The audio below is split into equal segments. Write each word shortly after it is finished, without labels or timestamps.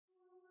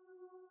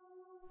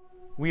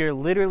We are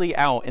literally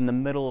out in the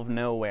middle of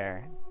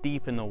nowhere,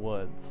 deep in the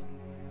woods,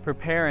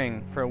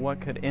 preparing for what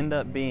could end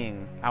up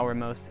being our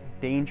most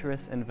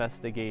dangerous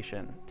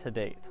investigation to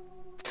date.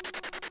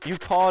 You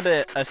called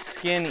it a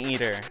skin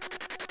eater.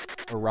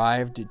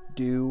 Arrived,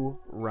 do,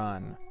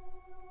 run.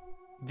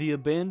 The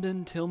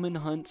abandoned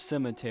Tilman-Hunt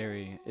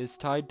cemetery is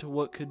tied to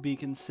what could be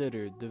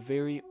considered the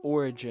very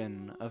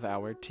origin of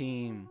our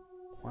team.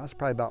 Well, I was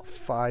probably about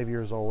 5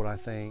 years old, I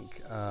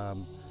think.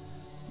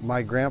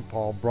 My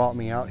grandpa brought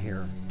me out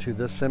here to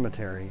this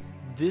cemetery.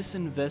 This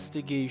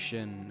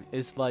investigation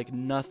is like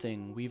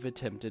nothing we've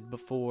attempted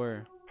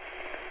before.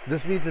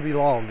 This needs to be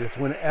logged. It's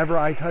whenever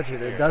I touch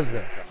it, it does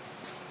this.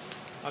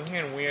 I'm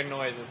hearing weird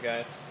noises,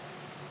 guys.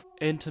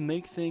 And to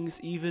make things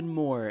even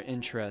more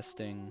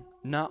interesting,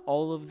 not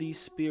all of these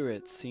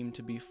spirits seem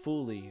to be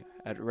fully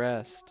at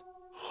rest.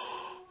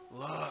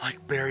 Look,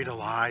 like buried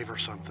alive or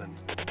something.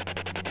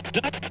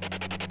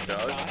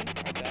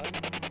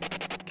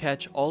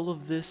 Catch all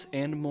of this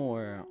and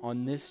more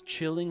on this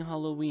chilling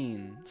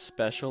Halloween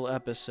special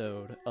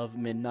episode of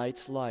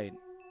Midnight's Light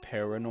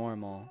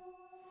Paranormal.